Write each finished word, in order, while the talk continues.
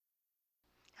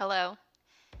Hello,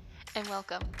 and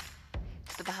welcome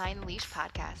to the Behind the Leash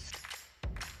podcast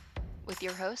with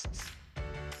your hosts,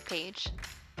 Paige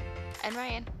and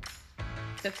Ryan.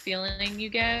 The feeling you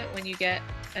get when you get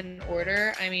an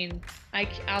order, I mean,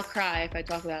 I'll cry if I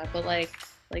talk about it, but like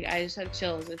I just have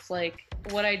chills. It's like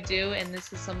what I do, and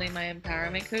this is something my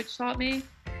empowerment coach taught me,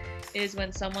 is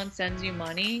when someone sends you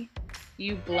money,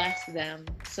 you bless them.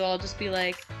 So I'll just be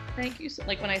like, thank you. So,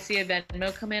 like when I see a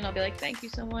Venmo come in, I'll be like, thank you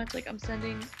so much. Like I'm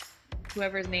sending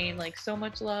whoever's name like so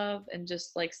much love and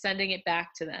just like sending it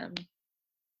back to them.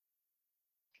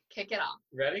 Kick it off.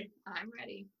 Ready? I'm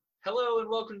ready. Hello and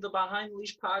welcome to the Behind the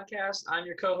Leash podcast. I'm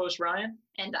your co-host Ryan.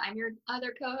 And I'm your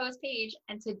other co-host Paige.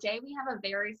 And today we have a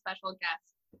very special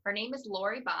guest. Her name is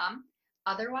Lori Baum,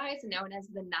 otherwise known as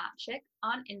the Knot Chick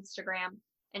on Instagram.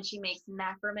 And she makes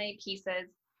macrame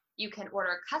pieces. You can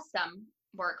order custom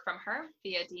work from her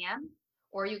via DM,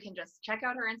 or you can just check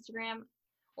out her Instagram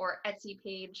or Etsy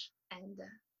page and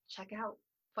check out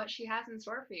what she has in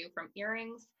store for you, from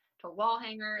earrings to wall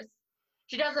hangers.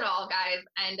 She does it all, guys,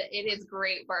 and it is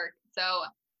great work. So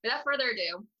without further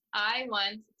ado, I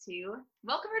want to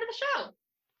welcome her to the show.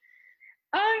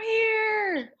 I'm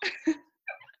here.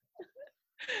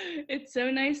 It's so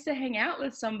nice to hang out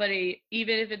with somebody,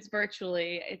 even if it's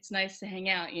virtually. It's nice to hang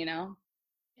out, you know?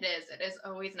 It is. It is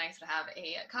always nice to have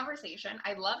a conversation.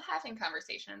 I love having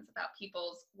conversations about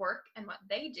people's work and what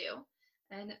they do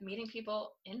and meeting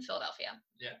people in Philadelphia.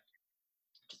 Yeah.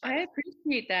 I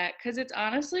appreciate that because it's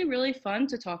honestly really fun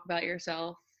to talk about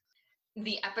yourself.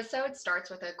 The episode starts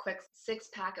with a quick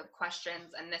 6-pack of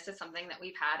questions, and this is something that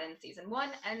we've had in season 1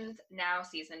 and now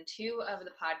season 2 of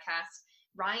the podcast.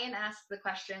 Ryan asks the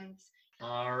questions.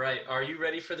 All right. Are you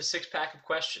ready for the 6-pack of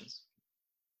questions?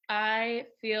 I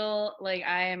feel like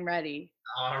I am ready.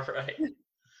 All right.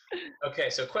 Okay,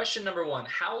 so question number 1.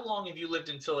 How long have you lived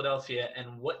in Philadelphia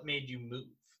and what made you move?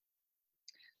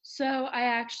 So I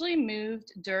actually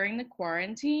moved during the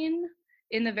quarantine.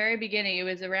 In the very beginning, it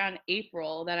was around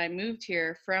April that I moved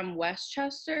here from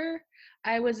Westchester.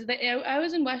 I was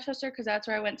in Westchester because that's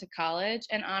where I went to college.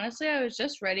 And honestly, I was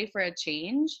just ready for a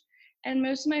change. And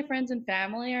most of my friends and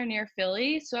family are near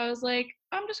Philly. So I was like,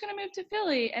 I'm just going to move to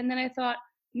Philly. And then I thought,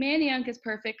 Manayunk is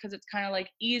perfect because it's kind of like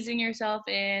easing yourself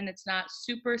in. It's not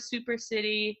super, super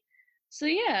city. So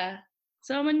yeah,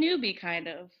 so I'm a newbie kind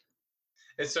of.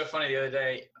 It's so funny. The other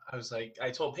day, I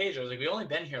told Paige, I was like, we've only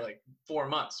been here like 4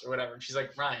 months or whatever. And she's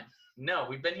like, Ryan, no,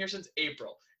 we've been here since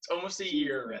April. It's almost a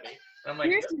year already. And I'm like,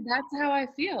 Seriously, that's how I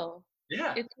feel.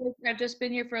 yeah. It's like I've just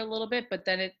been here for a little bit, but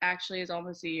then it actually is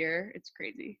almost a year. It's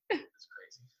crazy. It's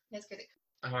crazy. That's good.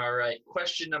 All right.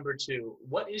 Question number 2.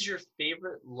 What is your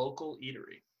favorite local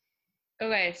eatery?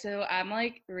 Okay, so I'm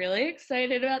like really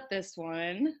excited about this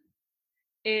one.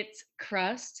 It's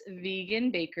Crust Vegan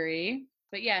Bakery.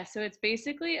 But yeah, so it's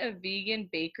basically a vegan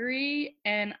bakery,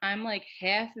 and I'm like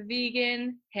half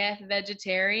vegan, half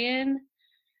vegetarian.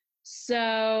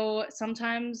 So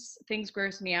sometimes things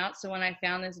gross me out. So when I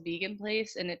found this vegan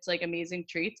place and it's like amazing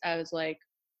treats, I was like,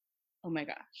 oh my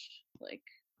gosh, like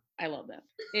I love them.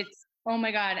 It's, oh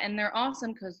my God. And they're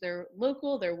awesome because they're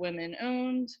local, they're women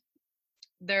owned,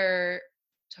 they're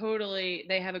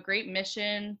they have a great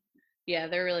mission. Yeah,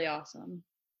 they're really awesome.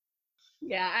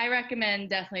 Yeah, I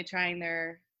recommend definitely trying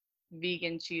their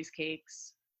vegan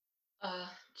cheesecakes.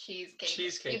 Cheesecake.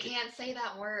 Cheesecake. You can't say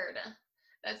that word.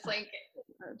 That's like,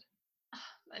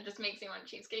 that just makes me want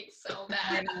cheesecake so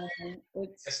bad.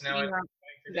 It's, Yes, now you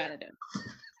gotta do it.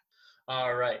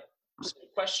 All right. So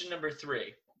question number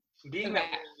 3. Being Okay.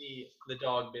 that you're in the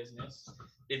dog business,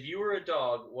 if you were a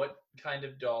dog, what kind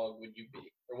of dog would you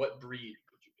be? Or what breed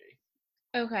would you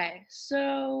be? Okay,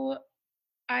 so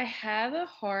I have a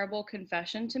horrible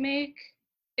confession to make.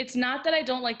 It's not that I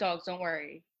don't like dogs, don't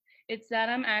worry. It's that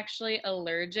I'm actually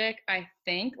allergic, I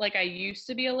think. Like I used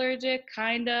to be allergic,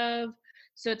 kind of.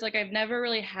 So it's like I've never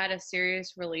really had a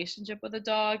serious relationship with a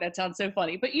dog. That sounds so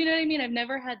funny. But you know what I mean? I've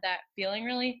never had that feeling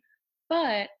really.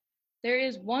 But there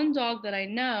is one dog that I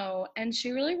know, and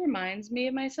she really reminds me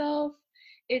of myself.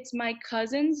 It's my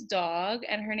cousin's dog,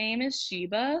 and her name is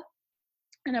Sheba.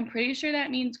 And I'm pretty sure that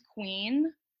means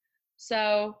queen.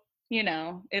 So, you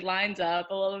know, it lines up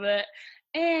a little bit.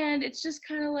 And it's just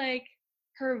kind of like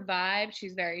her vibe.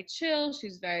 She's very chill,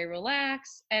 she's very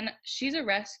relaxed, and she's a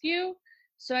rescue.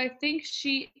 So I think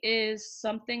she is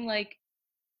something like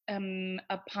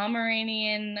a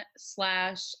Pomeranian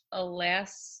slash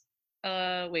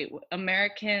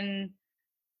American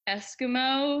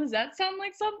Eskimo. Does that sound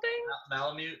like something?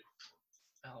 Malamute.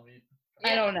 Malamute.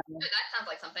 I don't know. That sounds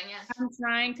like something, yeah. I'm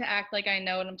trying to act like I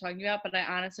know what I'm talking about, but I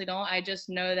honestly don't. I just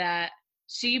know that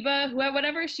Sheba,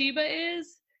 whatever Sheba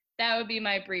is, that would be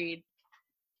my breed.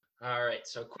 All right.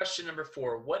 So question number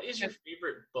 4. What is your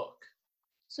favorite book?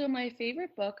 So my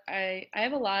favorite book, I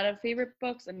have a lot of favorite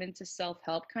books. I'm into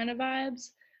self-help kind of vibes,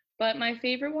 but my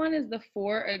favorite one is The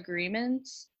Four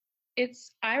Agreements.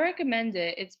 I recommend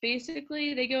it. It's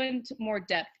basically they go into more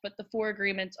depth, but the four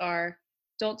agreements are: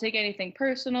 don't take anything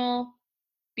personal,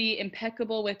 be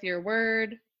impeccable with your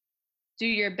word, do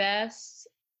your best,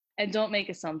 and don't make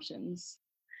assumptions.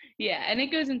 Yeah, and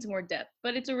it goes into more depth,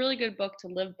 but it's a really good book to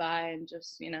live by and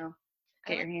just, I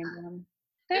get your like hands that. on.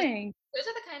 Those, Thanks. those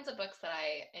are the kinds of books that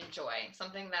I enjoy,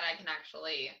 something that I can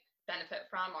actually benefit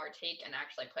from or take and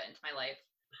actually put into my life.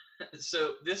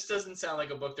 So this doesn't sound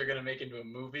like a book they're going to make into a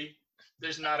movie.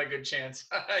 There's not a good chance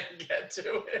I get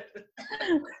to it.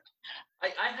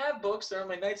 I have books. They're on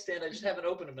my nightstand. I just haven't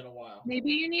opened them in a while.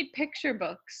 Maybe you need picture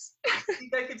books. I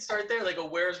think I could start there, like a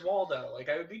Where's Waldo. Like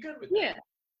I would be good with that. Yeah.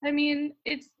 I mean,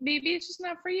 maybe it's just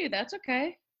not for you. That's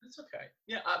okay. That's okay.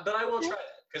 Yeah, but I will try that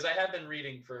because I have been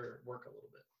reading for work a little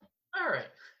bit. All right.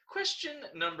 Question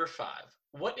number 5.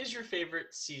 What is your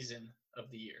favorite season of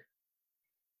the year?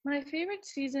 My favorite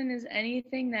season is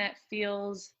anything that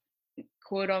feels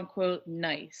quote unquote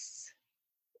nice.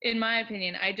 In my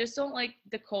opinion, I just don't like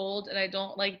the cold and I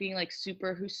don't like being like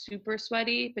super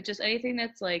sweaty, but just anything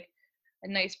that's like a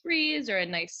nice breeze or a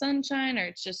nice sunshine or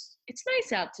it's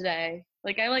nice out today.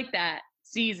 Like I like that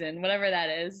season, whatever that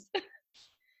is.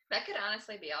 That could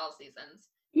honestly be all seasons.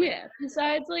 Yeah,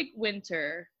 besides like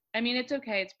winter. I mean, it's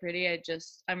okay, it's pretty.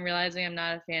 I'm realizing I'm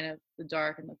not a fan of the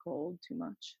dark and the cold too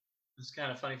much. It's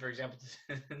kind of funny. For example,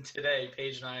 today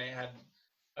Paige and I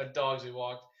had dogs we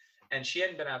walked, and she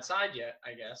hadn't been outside yet,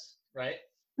 I guess, right?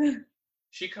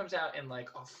 She comes out in like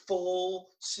a full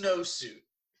snowsuit,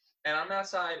 and I'm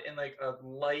outside in like a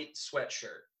light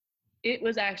sweatshirt. It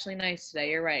was actually nice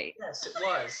today, you're right. Yes, it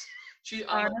was.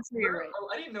 Honestly, you're right.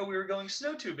 I didn't know we were going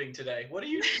snow tubing today. What are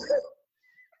you doing?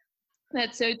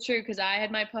 That's so true because I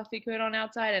had my puffy coat on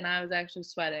outside and I was actually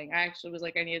sweating. I actually was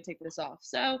like, I need to take this off.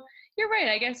 So you're right.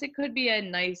 I guess it could be a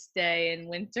nice day in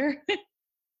winter.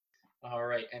 All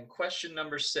right. And question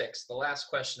number 6, the last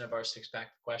question of our 6-pack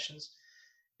of questions.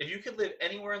 If you could live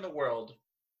anywhere in the world,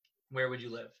 where would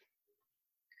you live?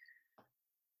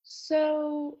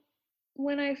 So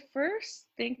when I first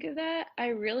think of that,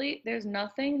 there's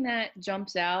nothing that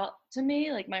jumps out to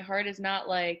me. Like my heart is not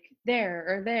like there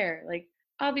or there. Like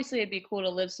obviously it'd be cool to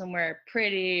live somewhere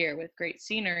pretty or with great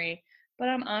scenery, but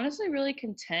I'm honestly really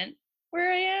content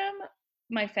where I am.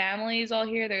 My family is all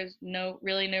here. There's no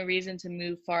reason to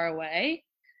move far away.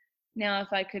 Now,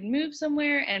 if I could move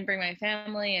somewhere and bring my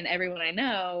family and everyone I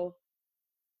know,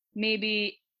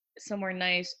 maybe somewhere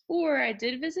nice. Or I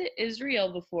did visit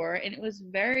Israel before and it was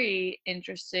very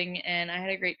interesting and I had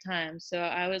a great time. So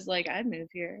I was like, I'd move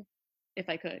here if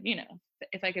I could,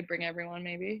 if I could bring everyone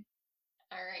maybe.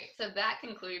 All right. So that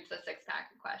concludes the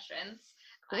 6-pack of questions.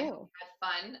 Cool. I hope you had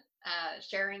fun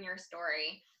sharing your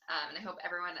story. And I hope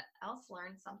everyone else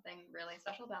learned something really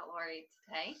special about Lori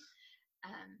today.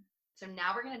 So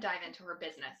now we're going to dive into her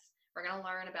business. We're going to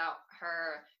learn about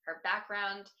her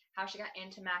background, how she got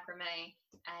into macrame,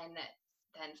 and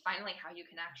then finally how you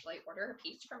can actually order a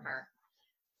piece from her.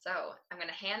 So I'm going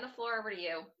to hand the floor over to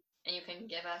you, and you can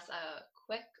give us a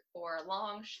quick or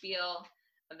long spiel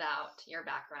about your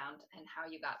background and how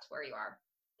you got to where you are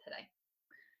today.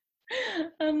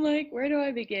 I'm like, where do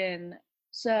I begin?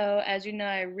 So as you know,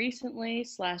 I recently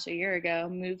 / a year ago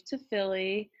moved to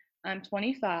Philly. I'm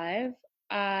 25.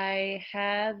 I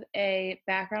have a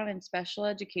background in special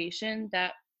education.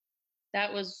 That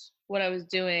was what I was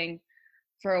doing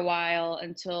for a while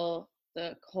until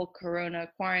the whole Corona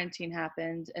quarantine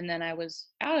happened. And then I was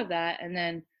out of that. And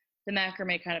then the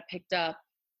macrame kind of picked up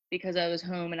because I was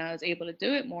home and I was able to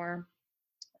do it more.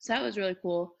 So that was really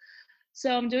cool.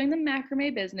 So I'm doing the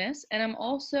macrame business and I'm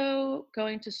also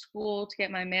going to school to get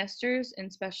my master's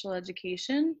in special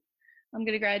education. I'm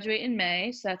going to graduate in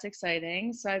May, so that's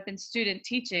exciting. So I've been student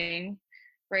teaching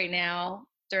right now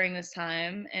during this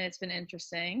time and it's been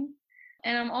interesting.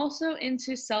 And I'm also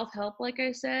into self-help, like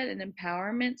I said, and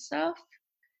empowerment stuff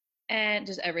and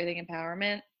just everything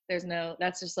empowerment.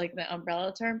 That's just like the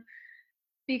umbrella term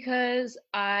because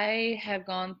I have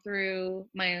gone through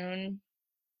my own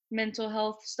mental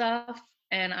health stuff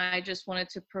and I just wanted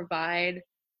to provide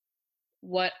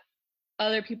what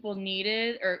other people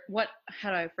needed or how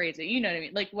do I phrase it? You know what I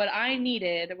mean? Like what I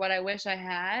needed, what I wish I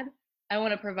had, I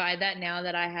want to provide that now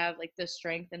that I have like the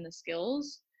strength and the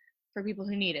skills for people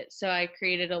who need it. So I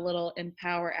created a little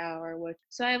empower hour,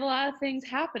 so I have a lot of things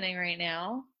happening right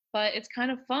now, but it's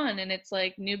kind of fun and it's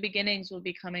like new beginnings will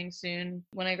be coming soon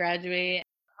when I graduate.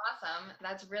 Awesome.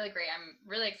 That's really great. I'm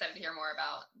really excited to hear more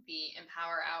about the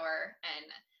Empower Hour and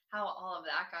how how all of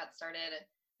that got started,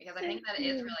 because I think Thank that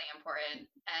is you. really important.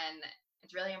 And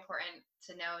it's really important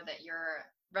to know that you're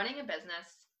running a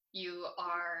business. You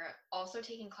are also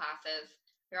taking classes.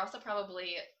 You're also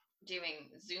probably doing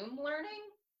Zoom learning.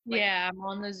 Like, Yeah, I'm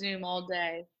on the Zoom all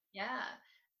day. yeah.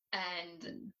 And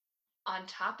Mm. on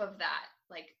top of that,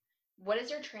 like, what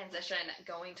is your transition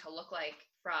going to look like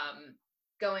from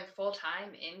going full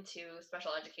time into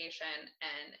special education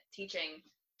and teaching?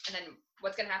 And then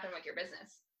what's going to happen with your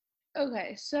business?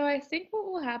 Okay, so I think what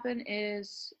will happen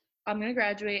is I'm going to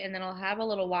graduate and then I'll have a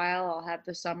little while. I'll have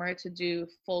the summer to do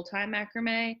full-time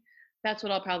macrame. That's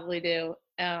what I'll probably do.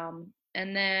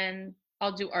 And then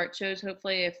I'll do art shows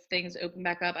hopefully if things open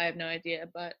back up. I have no idea,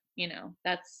 but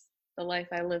that's the life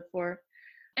I live for.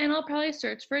 And I'll probably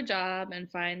search for a job and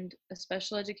find a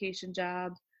special education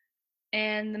job.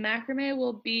 And the macrame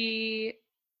will be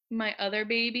my other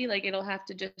baby. Like it'll have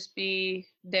to just be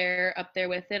there up there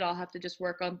with it. I'll have to just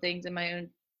work on things in my own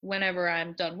whenever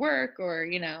I'm done work or,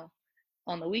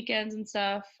 on the weekends and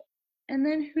stuff. And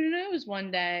then who knows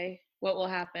one day what will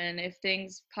happen if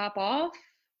things pop off.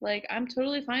 Like I'm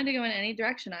totally fine to go in any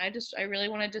direction. I really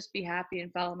want to just be happy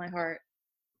and follow my heart.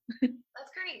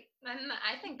 That's great. And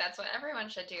I think that's what everyone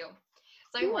should do.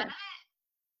 So I want Yeah.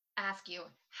 to ask you,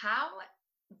 how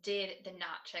did the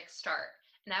Knot Chick start?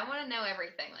 And I want to know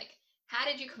everything. Like, how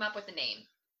did you come up with the name?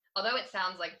 Although it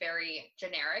sounds like very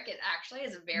generic, it actually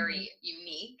is a Mhm. very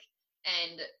unique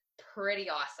and pretty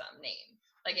awesome name.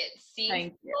 Like it seems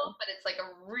Thank you. simple, but it's like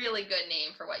a really good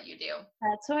name for what you do.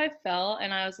 That's how I felt.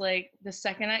 And I was like, the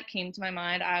second that came to my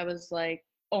mind, I was like,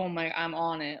 oh my, I'm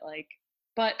on it. Like,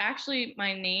 but actually,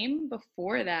 my name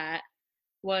before that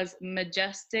was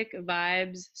Majestic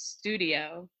Vibes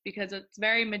Studio because it's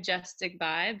very majestic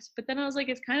vibes. But then I was like,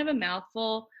 it's kind of a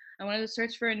mouthful. I wanted to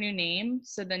search for a new name.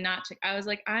 So the not chick, I was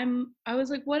like,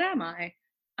 what am I?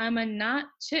 I'm a not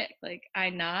chick. Like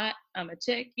I'm a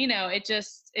chick. It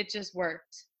just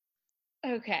worked.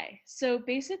 Okay. So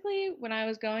basically, when I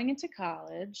was going into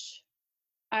college,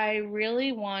 I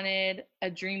really wanted a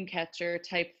dream catcher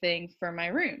type thing for my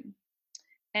room.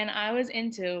 And I was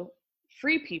into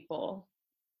Free People,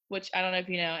 which I don't know if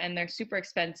you know, and they're super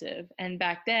expensive. And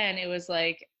back then it was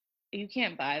like, you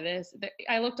can't buy this.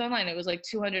 I looked online, it was like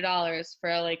 $200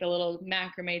 for like a little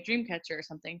macrame dream catcher or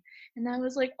something. And that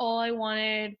was like all I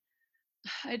wanted.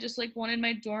 I just like wanted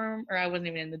my dorm, or I wasn't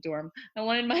even in the dorm. I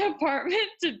wanted my apartment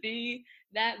to be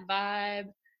that vibe.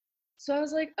 So I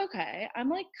was like, okay, I'm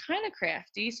like kind of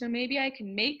crafty, so maybe I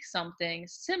can make something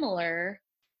similar.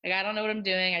 Like I don't know what I'm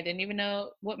doing. I didn't even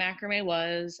know what macrame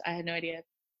was. I had no idea.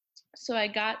 So I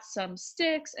got some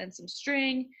sticks and some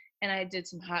string and I did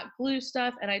some hot glue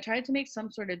stuff and I tried to make some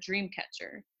sort of dream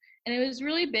catcher. And it was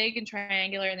really big and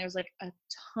triangular and there was like a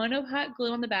ton of hot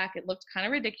glue on the back. It looked kind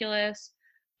of ridiculous.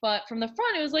 But from the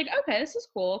front, it was like, okay, this is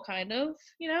cool, kind of.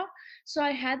 So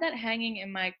I had that hanging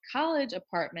in my college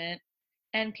apartment,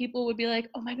 and people would be like,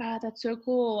 oh my God, that's so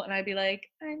cool. And I'd be like,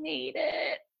 I need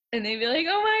it. And they'd be like,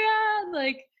 oh my God.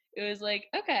 Like, it was like,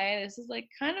 okay, this is like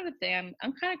kind of a thing.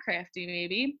 I'm kind of crafty,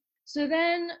 maybe. So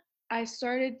then I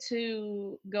started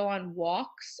to go on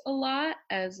walks a lot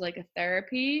as like a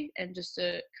therapy and just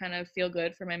to kind of feel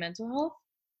good for my mental health.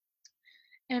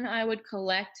 And I would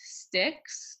collect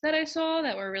sticks that I saw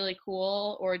that were really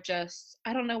cool, or just,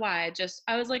 I don't know why.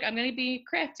 I was like, I'm going to be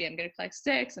crafty. I'm going to collect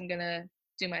sticks. I'm going to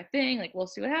do my thing. Like, we'll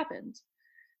see what happens.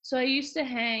 So I used to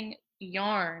hang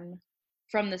yarn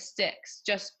from the sticks,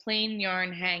 just plain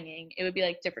yarn hanging. It would be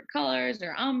like different colors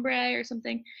or ombre or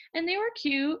something. And they were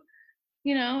cute.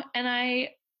 And I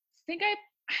think I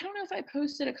don't know if I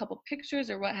posted a couple pictures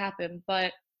or what happened,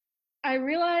 but I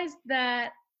realized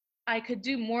that I could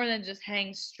do more than just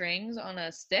hang strings on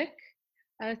a stick.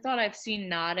 I thought I've seen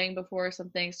knotting before or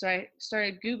something, so I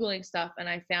started Googling stuff and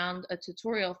I found a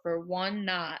tutorial for one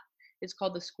knot. It's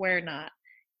called the square knot.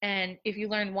 And if you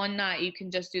learn one knot, you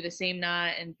can just do the same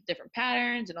knot in different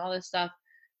patterns and all this stuff.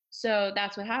 So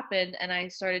that's what happened. And I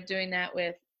started doing that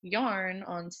with yarn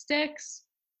on sticks.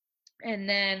 And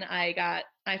then I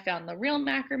found the real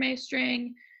macrame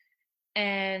string,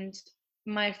 and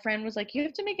my friend was like, you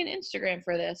have to make an Instagram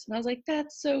for this. And I was like,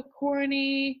 that's so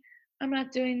corny. I'm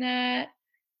not doing that.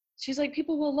 She's like,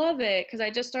 people will love it, because I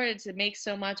just started to make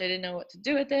so much I didn't know what to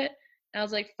do with it. And I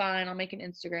was like, fine, I'll make an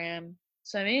Instagram.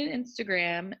 So I made an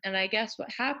Instagram, and I guess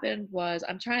what happened was,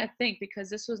 I'm trying to think, because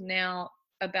this was now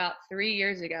about 3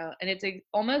 years ago, and it's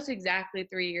almost exactly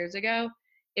 3 years ago.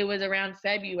 It was around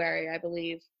February, I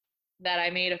believe, that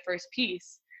I made a first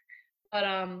piece. But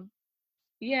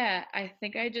yeah, I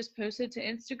think I just posted to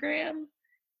Instagram.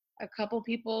 A couple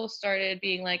people started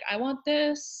being like, I want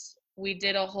this. we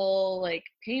did a whole like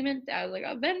payment. I was like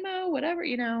a Venmo, whatever,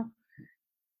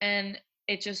 and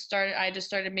I just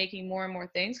started making more and more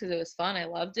things because it was fun. I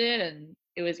loved it and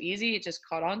it was easy. It just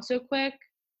caught on so quick.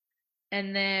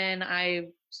 And then I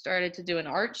started to do an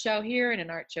art show here and an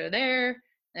art show there.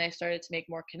 And I started to make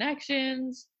more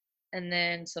connections. And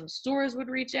then some stores would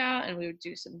reach out and we would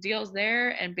do some deals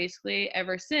there. And basically,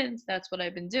 ever since, that's what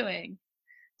I've been doing.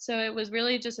 So it was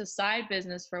really just a side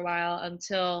business for a while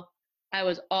until I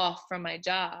was off from my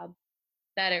job,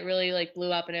 that it really like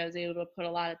blew up and I was able to put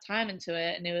a lot of time into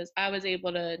it. And I was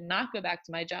able to not go back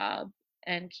to my job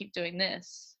and keep doing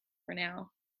this for now.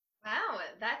 Wow,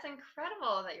 that's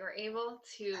incredible that you were able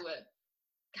to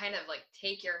kind of like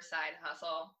take your side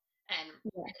hustle and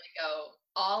really go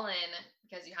all in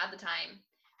because you had the time,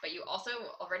 but you also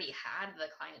already had the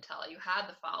clientele, you had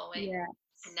the following,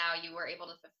 and now you were able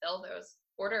to fulfill those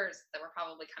orders that were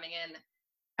probably coming in.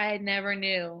 I never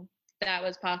knew that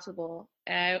was possible.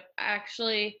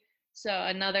 So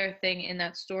another thing in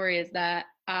that story is that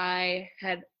I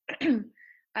had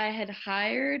I had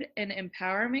hired an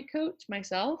empowerment coach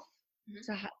myself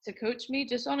to coach me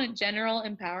just on a general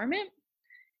empowerment.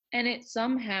 And it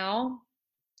somehow,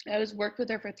 I was worked with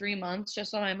her for 3 months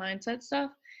just on my mindset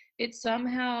stuff. It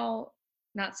somehow,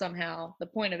 not somehow, the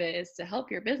point of it is to help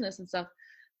your business and stuff.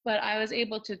 But I was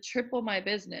able to triple my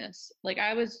business. Like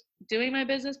I was doing my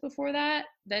business before that.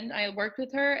 Then I worked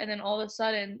with her and then all of a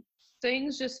sudden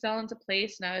things just fell into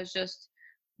place and I was just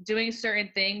doing certain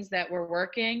things that were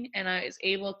working and I was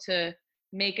able to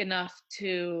make enough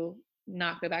to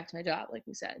not go back to my job, like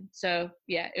we said. So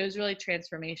yeah, it was really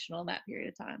transformational that period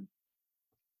of time.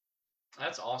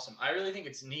 That's awesome. I really think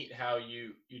it's neat how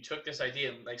you took this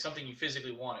idea, like something you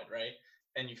physically wanted, right?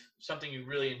 And something you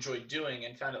really enjoyed doing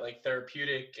and found it like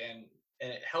therapeutic and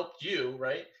it helped you,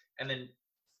 right? And then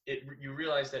you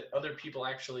realize that other people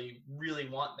actually really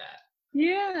want that.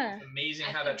 Yeah. It's amazing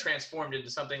how that transformed into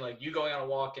something like you going on a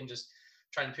walk and just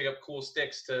trying to pick up cool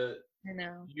sticks to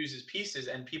use as pieces,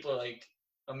 and people are like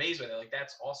amazed with it. Like,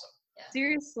 that's awesome. Yeah.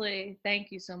 Seriously,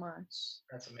 thank you so much.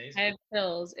 That's amazing. I have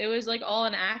chills. It was like all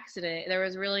an accident. There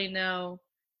was really no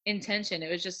intention.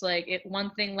 It was just like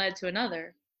one thing led to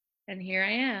another, and here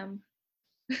I am.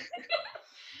 that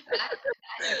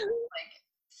is like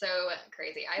so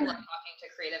crazy. I love talking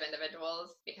to creative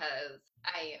individuals because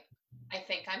I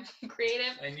think I'm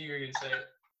creative. I knew you were going to say it.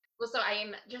 Well, so I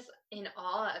am just in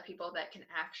awe of people that can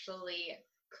actually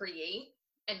create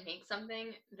and make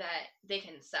something that they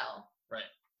can sell. Right.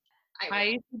 I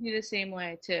used to be the same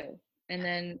way too. And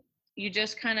then you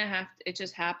just kind of it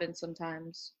just happens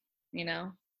sometimes,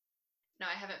 No,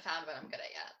 I haven't found what I'm good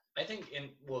at yet. I think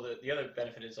the other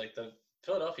benefit is like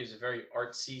Philadelphia is a very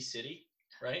artsy city,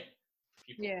 right?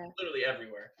 People literally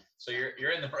everywhere. So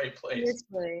you're in the right place.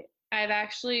 Seriously.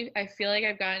 I feel like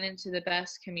I've gotten into the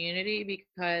best community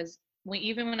because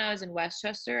even when I was in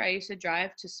Westchester, I used to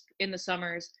drive in the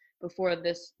summers before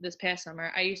this past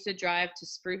summer, I used to drive to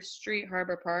Spruce Street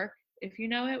Harbor Park, if you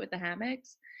know it, with the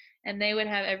hammocks. And they would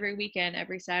have every weekend,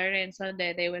 every Saturday and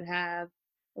Sunday, they would have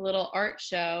a little art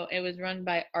show. It was run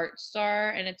by Art Star,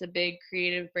 and it's a big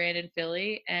creative brand in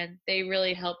Philly. And they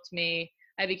really helped me.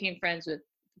 I became friends with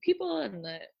the people and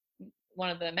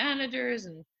one of the managers,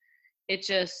 and it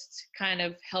just kind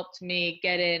of helped me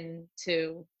get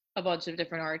into a bunch of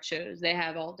different art shows. They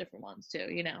have all different ones too,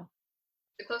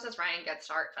 The closest Ryan gets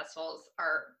to art festivals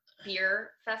are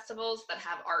beer festivals that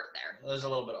have art there. There's a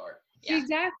little bit of art. Yeah.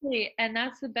 Exactly. And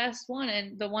that's the best one.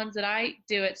 And the ones that I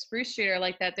do at Spruce Street are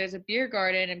like that. There's a beer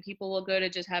garden and people will go to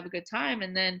just have a good time.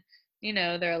 And then,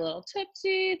 they're a little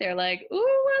tipsy. They're like,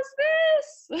 ooh, what's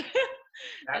this?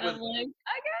 And I'm like,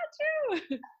 I got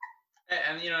you.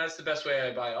 And that's the best way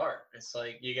I buy art. It's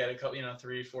like you get a couple,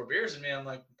 3, 4 beers in me. I'm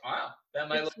like, wow, that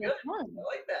might look good. Fun. I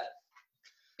like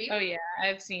that. Oh yeah,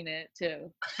 I've seen it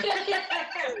too.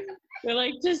 They're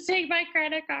like, just take my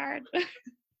credit card.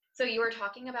 So you were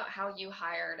talking about how you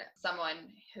hired someone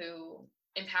who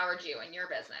empowered you in your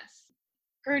business.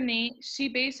 Her name, she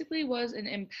basically was an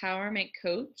empowerment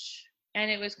coach, and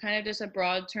it was kind of just a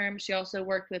broad term. She also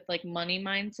worked with like money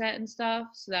mindset and stuff.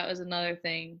 So that was another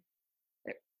thing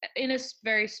in a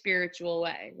very spiritual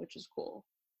way, which is cool.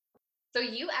 So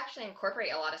you actually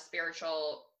incorporate a lot of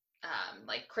spiritual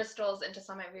like crystals into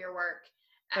some of your work.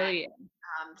 And, oh yeah.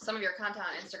 Some of your content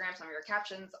on Instagram, some of your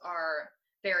captions are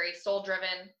very soul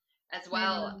driven as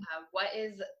well. Yeah. What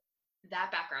is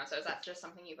that background? So is that just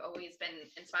something you've always been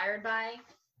inspired by?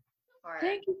 Or?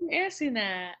 Thank you for asking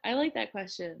that. I like that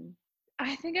question.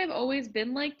 I think I've always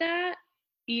been like that.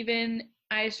 Even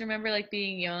I just remember like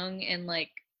being young and like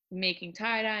making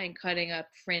tie-dye and cutting up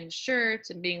fringe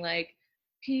shirts and being like,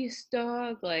 peace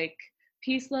dog, like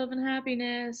peace, love, and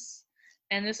happiness.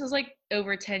 And this was like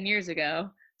over 10 years ago.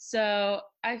 So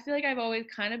I feel like I've always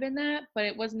kind of been that, but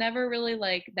it was never really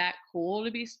like that cool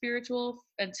to be spiritual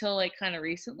until like kind of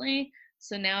recently.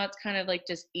 So now it's kind of like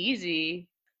just easy.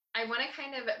 I want to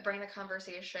kind of bring the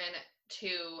conversation to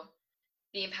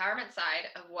the empowerment side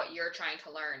of what you're trying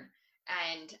to learn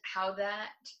and how that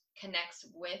connects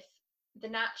with the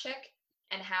Not Chick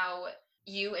and how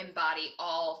you embody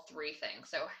all three things.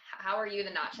 So how are you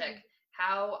the Not Chick?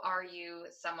 How are you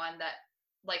someone that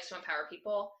likes to empower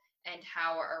people? And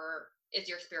is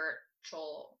your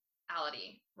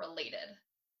spirituality related?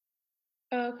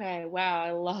 Okay, wow,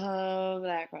 I love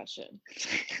that question.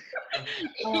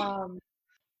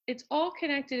 It's all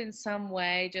connected in some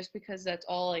way just because that's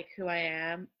all like who I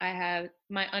am. I have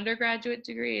my undergraduate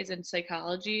degree is in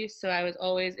psychology, so I was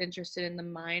always interested in the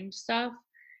mind stuff,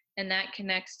 and that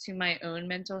connects to my own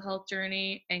mental health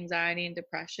journey, anxiety and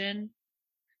depression.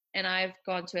 And I've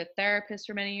gone to a therapist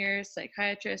for many years,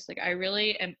 psychiatrist. Like I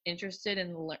really am interested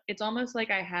in it's almost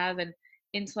like I have an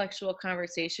intellectual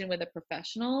conversation with a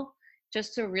professional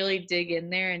just to really dig in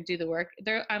there and do the work.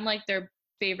 I'm like their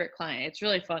favorite client. It's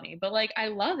really funny, but like I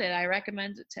love it. I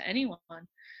recommend it to anyone.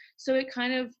 So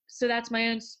that's my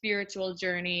own spiritual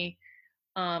journey.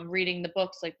 Reading the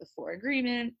books like the Four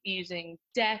Agreement, using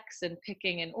decks and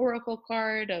picking an oracle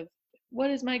card of what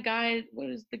is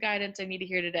the guidance I need to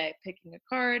hear today, picking a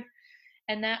card.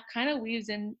 And that kind of weaves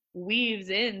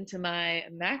into my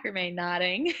macrame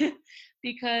knotting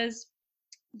because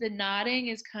the knotting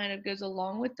is kind of goes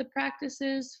along with the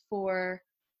practices for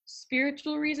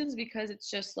spiritual reasons, because it's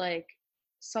just like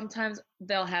sometimes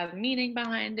they'll have meaning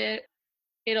behind it.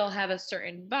 It'll have a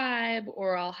certain vibe,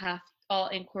 or I'll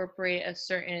incorporate a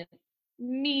certain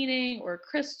meaning or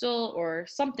crystal or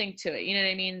something to it. You know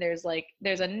what I mean?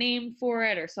 There's a name for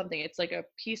it or something. It's like a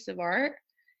piece of art.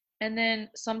 And then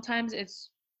sometimes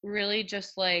it's really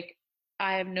just like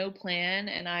I have no plan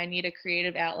and I need a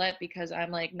creative outlet because I'm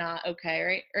like not okay,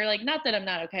 right? Or like not that I'm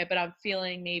not okay, but I'm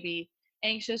feeling maybe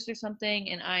anxious or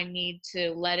something and I need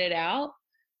to let it out.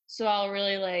 So I'll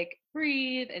really like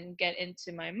breathe and get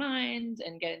into my mind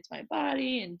and get into my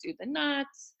body and do the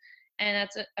knots. And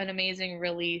that's an amazing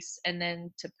release. And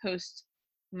then to post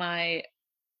my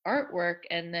artwork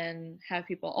and then have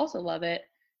people also love it,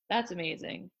 that's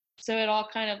amazing. So it all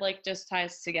kind of like just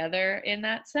ties together in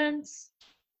that sense.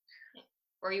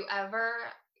 Were you ever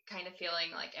kind of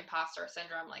feeling like imposter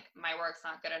syndrome, like my work's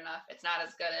not good enough, it's not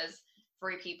as good as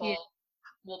free people, Yeah.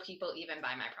 Will people even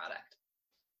buy my product?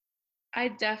 I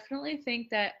definitely think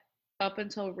that up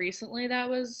until recently that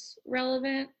was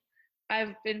relevant.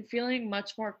 I've been feeling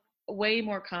way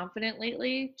more confident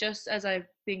lately, just as I've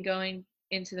been going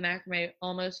into the macrame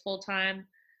almost full time.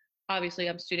 Obviously,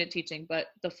 I'm student teaching, but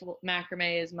the full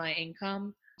macrame is my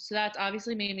income. So that's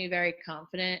obviously made me very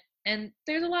confident. And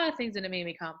there's a lot of things that have made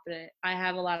me confident. I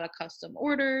have a lot of custom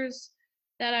orders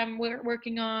that I'm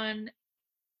working on.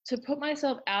 To put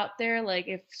myself out there, like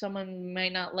if someone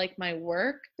might not like my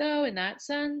work, though, in that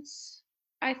sense,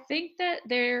 I think that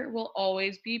there will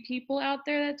always be people out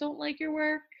there that don't like your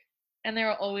work, and there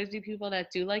will always be people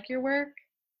that do like your work.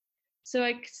 So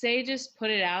I say just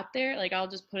put it out there. Like I'll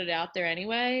just put it out there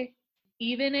anyway.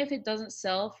 Even if it doesn't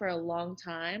sell for a long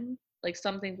time, like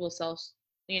some things will sell,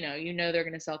 they're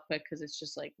going to sell quick because it's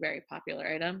just like very popular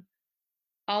item.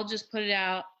 I'll just put it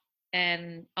out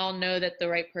and I'll know that the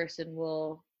right person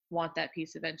will want that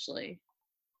piece eventually.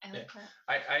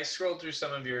 I scrolled through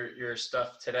some of your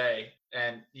stuff today,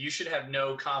 and you should have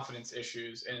no confidence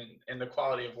issues in the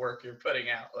quality of work you're putting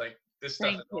out. Like this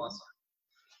stuff is awesome.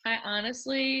 I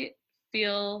honestly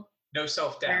feel no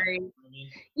self-doubt.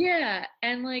 Yeah,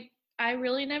 and like I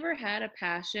really never had a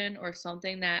passion or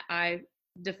something that I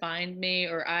defined me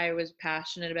or I was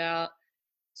passionate about.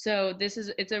 So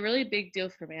it's a really big deal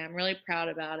for me. I'm really proud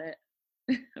about it.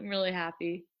 I'm really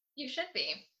happy. You should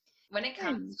be. When it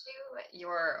comes to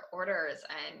your orders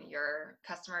and your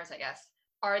customers, I guess,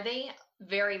 are they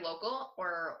very local,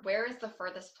 or where is the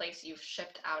furthest place you've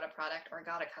shipped out a product or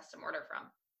got a custom order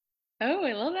from? Oh,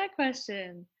 I love that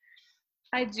question.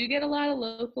 I do get a lot of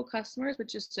local customers,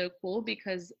 which is so cool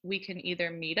because we can either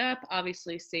meet up,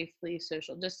 obviously safely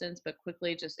social distance, but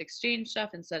quickly just exchange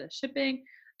stuff instead of shipping.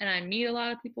 And I meet a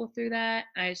lot of people through that.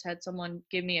 I just had someone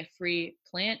give me a free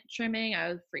plant trimming. I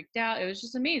was freaked out. It was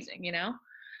just amazing,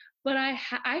 But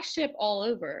I ship all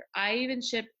over. I even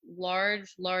ship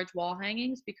large wall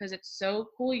hangings because it's so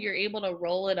cool. You're able to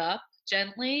roll it up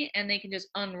gently and they can just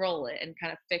unroll it and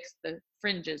kind of fix the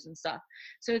fringes and stuff.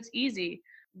 So it's easy.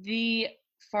 The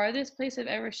farthest place I've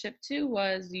ever shipped to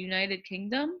was the United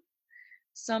Kingdom.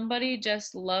 somebody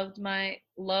just loved my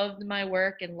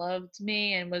work and loved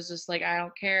me and was just like, I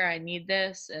don't care, I need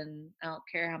this, and I don't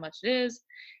care how much it is.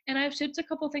 And I've shipped a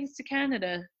couple things to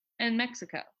Canada and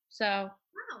Mexico. So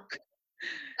Wow,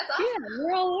 that's yeah, awesome.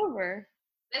 we're all over.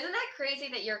 Isn't that crazy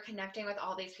that you're connecting with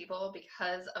all these people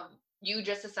because of you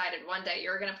just decided one day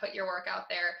you're going to put your work out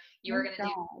there. You were Thank going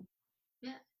to do. God.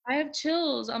 Yeah. I have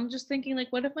chills. I'm just thinking, like,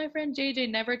 what if my friend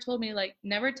JJ never told me, like,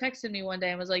 never texted me one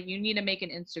day and was like, you need to make an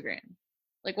Instagram?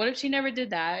 Like, what if she never did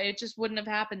that? It just wouldn't have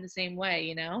happened the same way,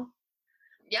 you know?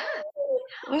 Yeah.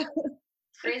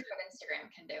 It's crazy what Instagram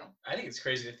can do. I think it's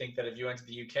crazy to think that if you went to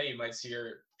the UK, you might see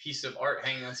your piece of art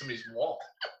hanging on somebody's wall.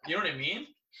 You know what I mean?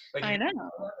 Like, I know.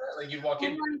 like you'd walk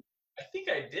in, Oh I think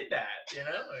I did that, you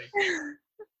know? Like,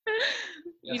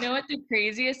 You know what the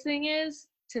craziest thing is?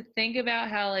 To think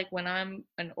about how, like, when I'm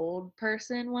an old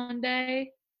person one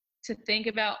day, to think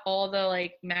about all the,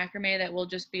 like, macrame that will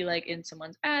just be, like, in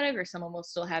someone's attic, or someone will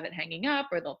still have it hanging up,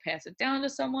 or they'll pass it down to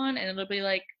someone, and it'll be,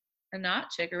 like, a Not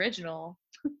Chick original.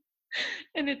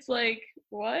 And it's like,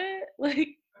 what? Like,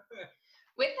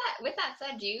 With that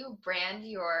said, do you brand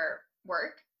your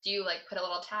work? Do you like put a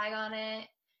little tag on it?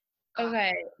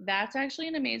 okay, that's actually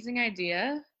an amazing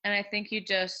idea. And I think you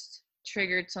just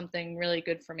triggered something really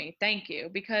good for me. Thank you.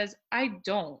 Because I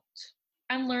don't.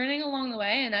 I'm learning along the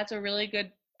way, and that's a really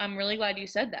good. I'm really glad you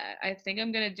said that. I think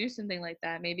I'm going to do something like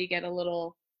that. Maybe get a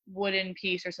little wooden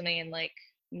piece or something and, like,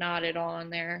 knot it on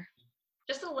there.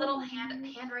 Just a little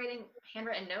handwritten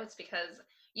notes, because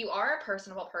you are a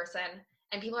personable person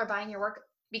and people are buying your work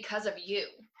because of you.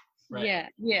 Right. Yeah,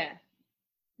 yeah.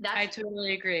 I That's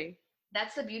totally agree.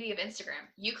 that's the beauty of Instagram.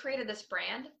 You created this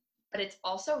brand, but it's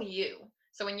also you.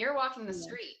 So when you're walking the Yeah.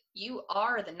 street, you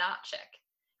are the Not Chick.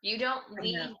 You don't I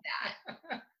leave know.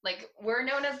 that. Like, we're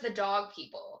known as the dog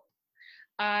people.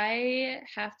 I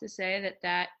have to say that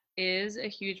that is a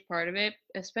huge part of it,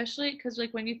 especially because,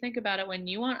 like, when you think about it, when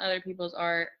you want other people's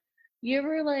art, you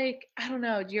ever, like, I don't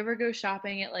know, do you ever go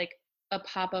shopping at, like, a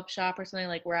pop-up shop or something,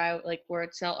 like, where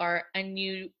it sell art, and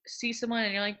you see someone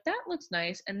and you're like, that looks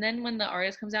nice, and then when the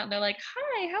artist comes out and they're like,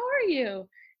 hi, how are you?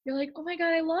 You're like, oh my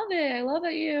God, I love it. I love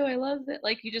you. I love it.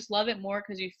 Like, you just love it more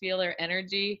because you feel their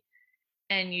energy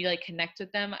and you, like, connect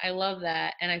with them. I love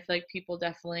that. And I feel like people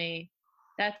definitely,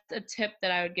 that's a tip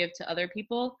that I would give to other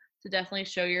people, to definitely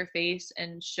show your face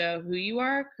and show who you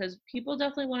are, because people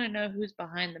definitely want to know who's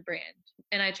behind the brand.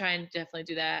 And I try and definitely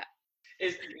do that.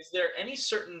 is there any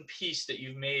certain piece that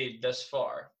you've made thus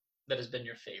far that has been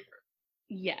your favorite?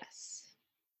 Yes.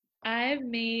 I've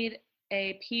made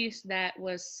a piece that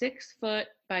was 6 foot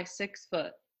by 6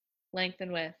 foot length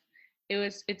and width.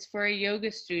 It's for a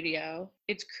yoga studio.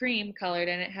 It's cream colored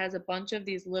and it has a bunch of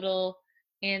these little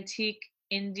antique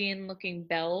Indian looking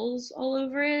bells all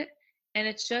over it. And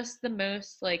it's just the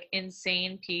most, like,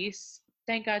 insane piece.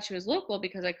 Thank God she was local,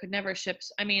 because I could never ship.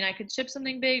 I mean, I could ship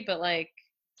something big, but, like,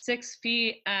 6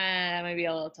 feet, might be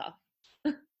a little tough.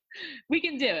 We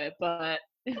can do it, but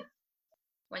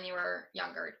When you were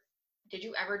younger, did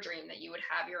you ever dream that you would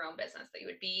have your own business, that you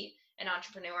would be an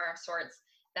entrepreneur of sorts,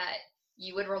 that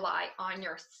you would rely on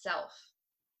yourself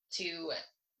to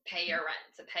pay your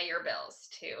rent, to pay your bills,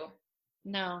 to...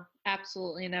 no,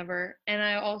 absolutely never. And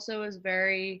I also was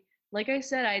very, like I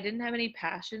said, I didn't have any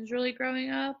passions really growing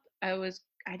up. I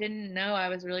didn't know I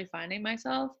was really finding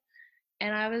myself.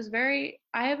 And I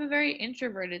have a very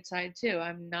introverted side too.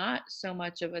 I'm not so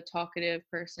much of a talkative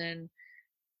person.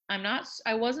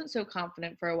 I wasn't so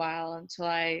confident for a while until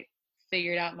I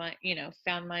figured out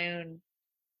found my own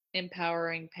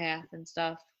empowering path and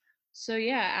stuff. So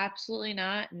yeah, absolutely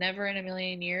not. Never in a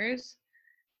million years.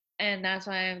 And that's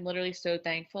why I'm literally so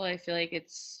thankful. I feel like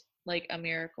it's like a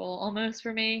miracle almost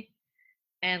for me.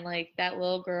 And, like, that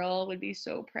little girl would be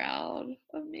so proud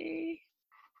of me.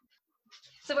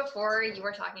 So before, you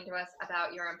were talking to us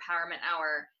about your empowerment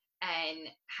hour and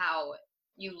how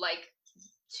you like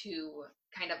to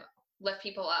kind of lift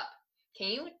people up.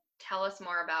 Can you tell us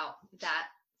more about that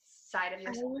side of I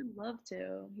yourself? would love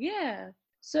to. Yeah.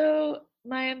 So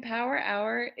my Empower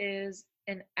Hour is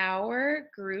an hour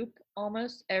group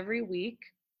almost every week.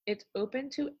 It's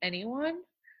open to anyone.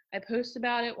 I post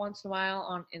about it once in a while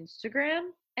on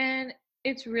Instagram, and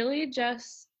it's really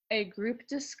just a group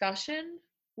discussion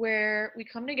where we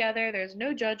come together. There's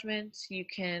no judgments. You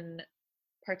can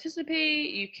participate,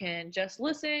 you can just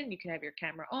listen, you can have your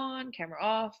camera on, camera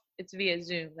off. It's via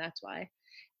Zoom, that's why.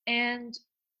 And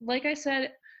like I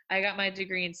said, I got my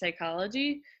degree in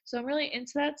psychology, so I'm really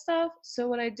into that stuff. So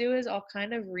what I do is I'll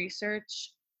kind of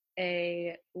research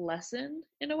a lesson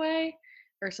in a way,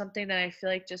 or something that I feel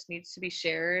like just needs to be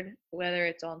shared, whether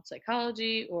it's on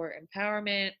psychology or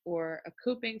empowerment or a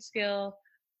coping skill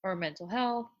or mental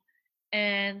health,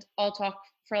 and I'll talk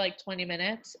for like 20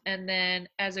 minutes. And then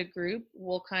as a group,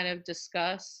 we'll kind of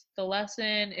discuss the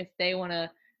lesson. If they want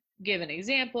to give an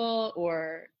example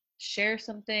or share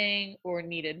something or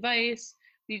need advice,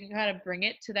 you can kind of bring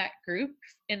it to that group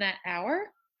in that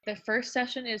hour. The first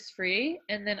session is free,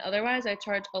 and then otherwise I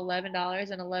charge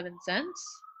 $11.11.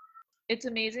 It's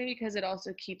amazing because it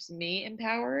also keeps me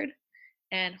empowered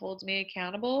and holds me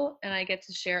accountable, and I get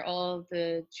to share all of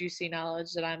the juicy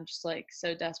knowledge that I'm just like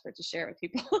so desperate to share with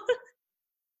people.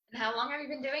 And how long have you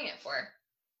been doing it for?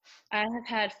 I have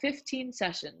had 15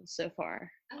 sessions so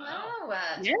far. Oh,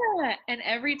 wow. Yeah, and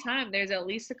every time there's at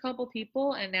least a couple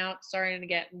people, and now it's starting to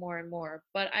get more and more.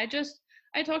 But I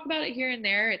talk about it here and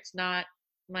there. It's not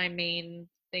my main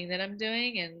thing that I'm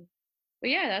doing, but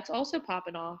yeah, that's also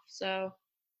popping off. So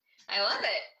I love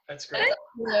it. That's great. thank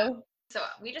you. So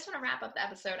we just want to wrap up the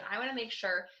episode. I want to make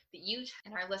sure that you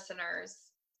and our listeners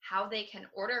how they can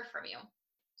order from you.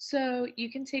 So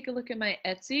you can take a look at my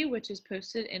Etsy, which is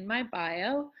posted in my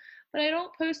bio, but I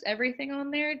don't post everything on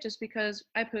there just because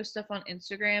I post stuff on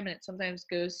Instagram and it sometimes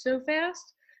goes so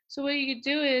fast. So what you could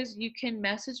do is you can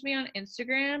message me on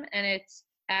Instagram, and it's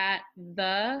at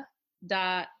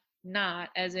the.not,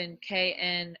 as in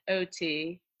KNOT.chick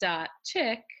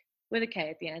with a K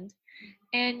at the end.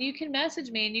 And you can message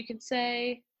me and you can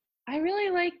say, I really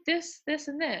like this, this,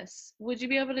 and this. Would you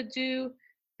be able to do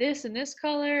this and this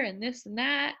color and this and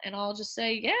that? And I'll just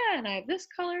say, yeah, and I have this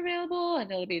color available and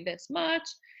it'll be this much.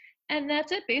 And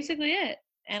that's it, basically it.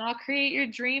 And I'll create your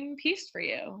dream piece for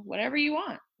you, whatever you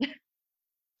want.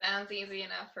 Sounds easy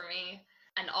enough for me.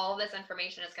 And all this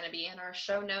information is going to be in our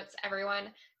show notes,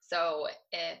 everyone. So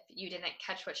if you didn't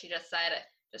catch what she just said,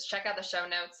 just check out the show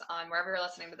notes on wherever you're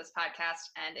listening to this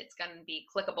podcast, and it's going to be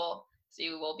clickable. So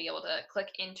you will be able to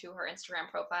click into her Instagram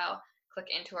profile, click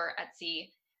into her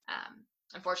Etsy.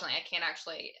 Unfortunately, I can't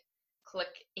actually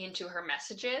click into her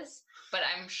messages, but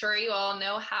I'm sure you all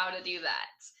know how to do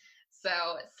that.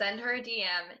 So send her a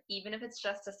DM, even if it's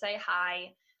just to say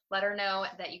hi. Let her know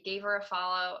that you gave her a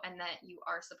follow and that you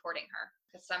are supporting her,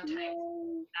 because sometimes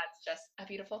that's just a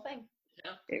beautiful thing.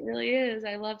 It really is.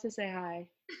 I love to say hi.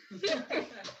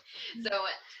 So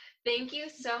thank you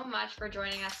so much for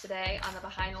joining us today on the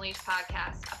Behind the Leash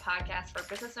podcast, a podcast for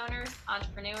business owners,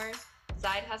 entrepreneurs,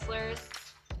 side hustlers,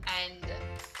 and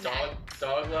Dog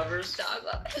lovers. Dog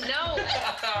lovers. No.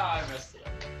 I messed it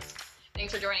up.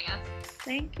 Thanks for joining us.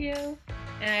 Thank you.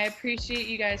 And I appreciate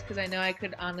you guys because I know I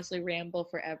could honestly ramble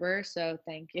forever. So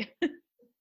thank you.